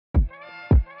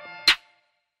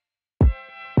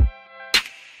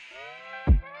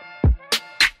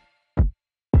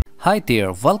Hi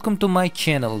there, welcome to my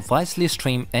channel Wisely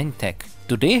Stream and Tech.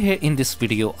 Today here in this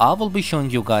video I will be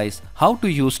showing you guys how to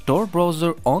use Tor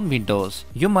browser on Windows.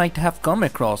 You might have come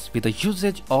across with the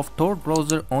usage of Tor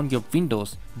browser on your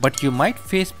Windows, but you might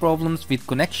face problems with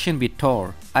connection with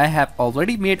Tor. I have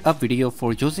already made a video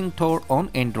for using Tor on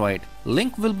Android.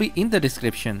 Link will be in the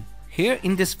description. Here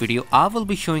in this video I will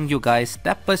be showing you guys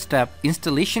step-by-step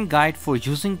installation guide for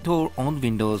using Tor on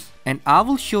Windows, and I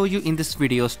will show you in this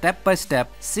video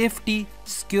step-by-step safety,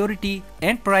 security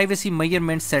and privacy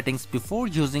measurement settings before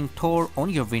using Tor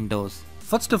on your Windows.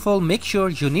 First of all, make sure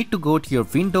you need to go to your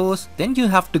Windows, then you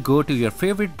have to go to your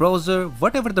favorite browser.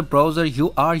 Whatever the browser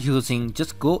you are using,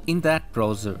 just go in that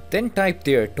browser. Then type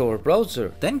there Tor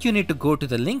browser. Then you need to go to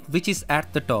the link which is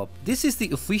at the top. This is the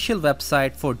official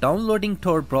website for downloading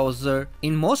Tor browser.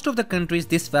 In most of the countries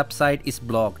this website is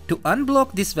blocked. To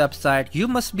unblock this website, you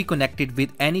must be connected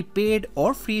with any paid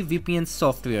or free VPN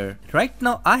software. Right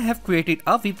now I have created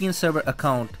a VPN server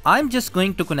account. I'm just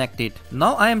going to connect it.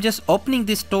 Now I am just opening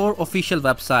this Tor official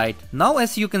website. Now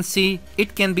as you can see,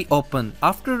 it can be opened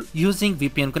after using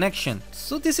VPN connection.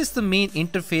 So this is the main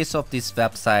interface of this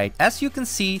website. As you can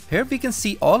see, here we can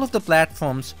see all of the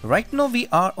platforms. Right now we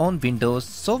are on Windows,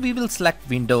 so we will select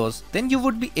Windows. Then you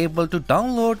would be able to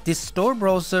download this Tor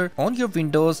browser on your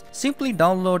Windows. Simply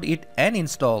download it and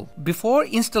install. Before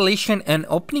installation and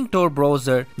opening Tor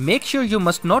browser, make sure you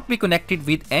must not be connected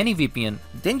with any VPN.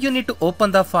 Then you need to open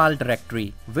the file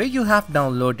directory where you have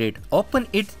downloaded. Open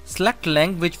it, select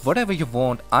language whatever you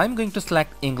want. I'm going to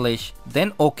select English,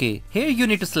 then OK. Here you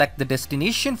need to select the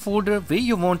destination folder where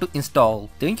you want to install.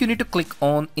 Then you need to click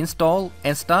on install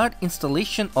and start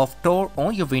installation of Tor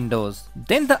on your Windows.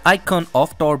 Then the icon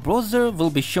of Tor browser will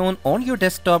be shown on your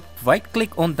desktop. Right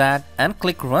click on that and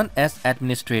click run as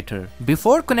administrator.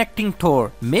 Before connecting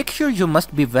Tor, make sure you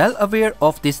must be well aware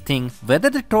of this thing, whether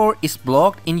the Tor is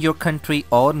blocked in your country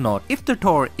or not. If the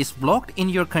Tor is blocked in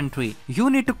your country, you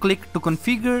need to click to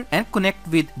configure and connect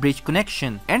with bridge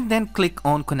connection and then click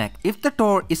on connect. If the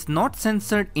Tor is not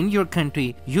censored in your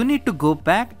country, you need to go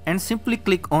back and simply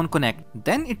click on connect.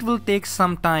 Then it will take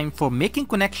some time for making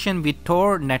connection with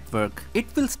Tor network. It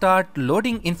will start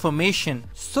loading information,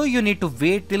 so you need to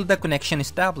wait till the connection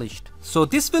established. So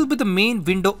this will be the main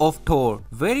window of Tor.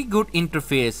 Very good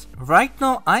interface. Right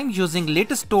now I'm using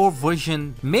latest Tor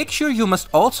version. Make sure you must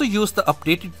also use the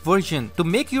updated version to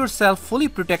make yourself fully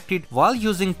protected while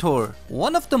using Tor.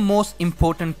 One of the most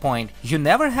important point, you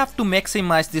never have to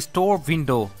maximize this Tor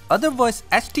window. Otherwise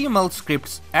HTML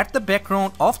scripts at the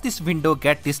background of this window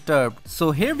get disturbed. So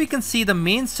here we can see the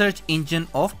main search engine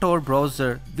of Tor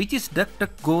browser, which is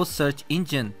DuckDuckGo search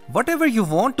engine. Whatever you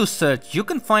want to search, you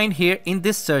can find here in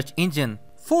this search engine.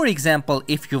 For example,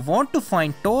 if you want to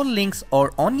find Tor links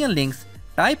or onion links,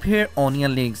 type here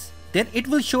onion links. Then it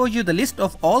will show you the list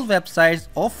of all websites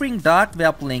offering dark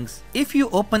web links. If you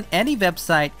open any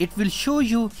website, it will show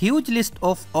you huge list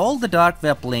of all the dark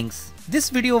web links. This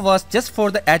video was just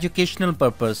for the educational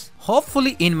purpose.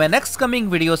 Hopefully in my next coming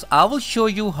videos I will show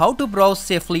you how to browse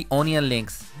safely onion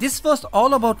links. This was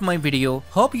all about my video.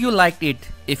 Hope you liked it.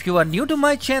 If you are new to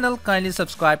my channel, kindly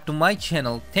subscribe to my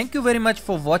channel. Thank you very much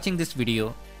for watching this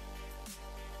video.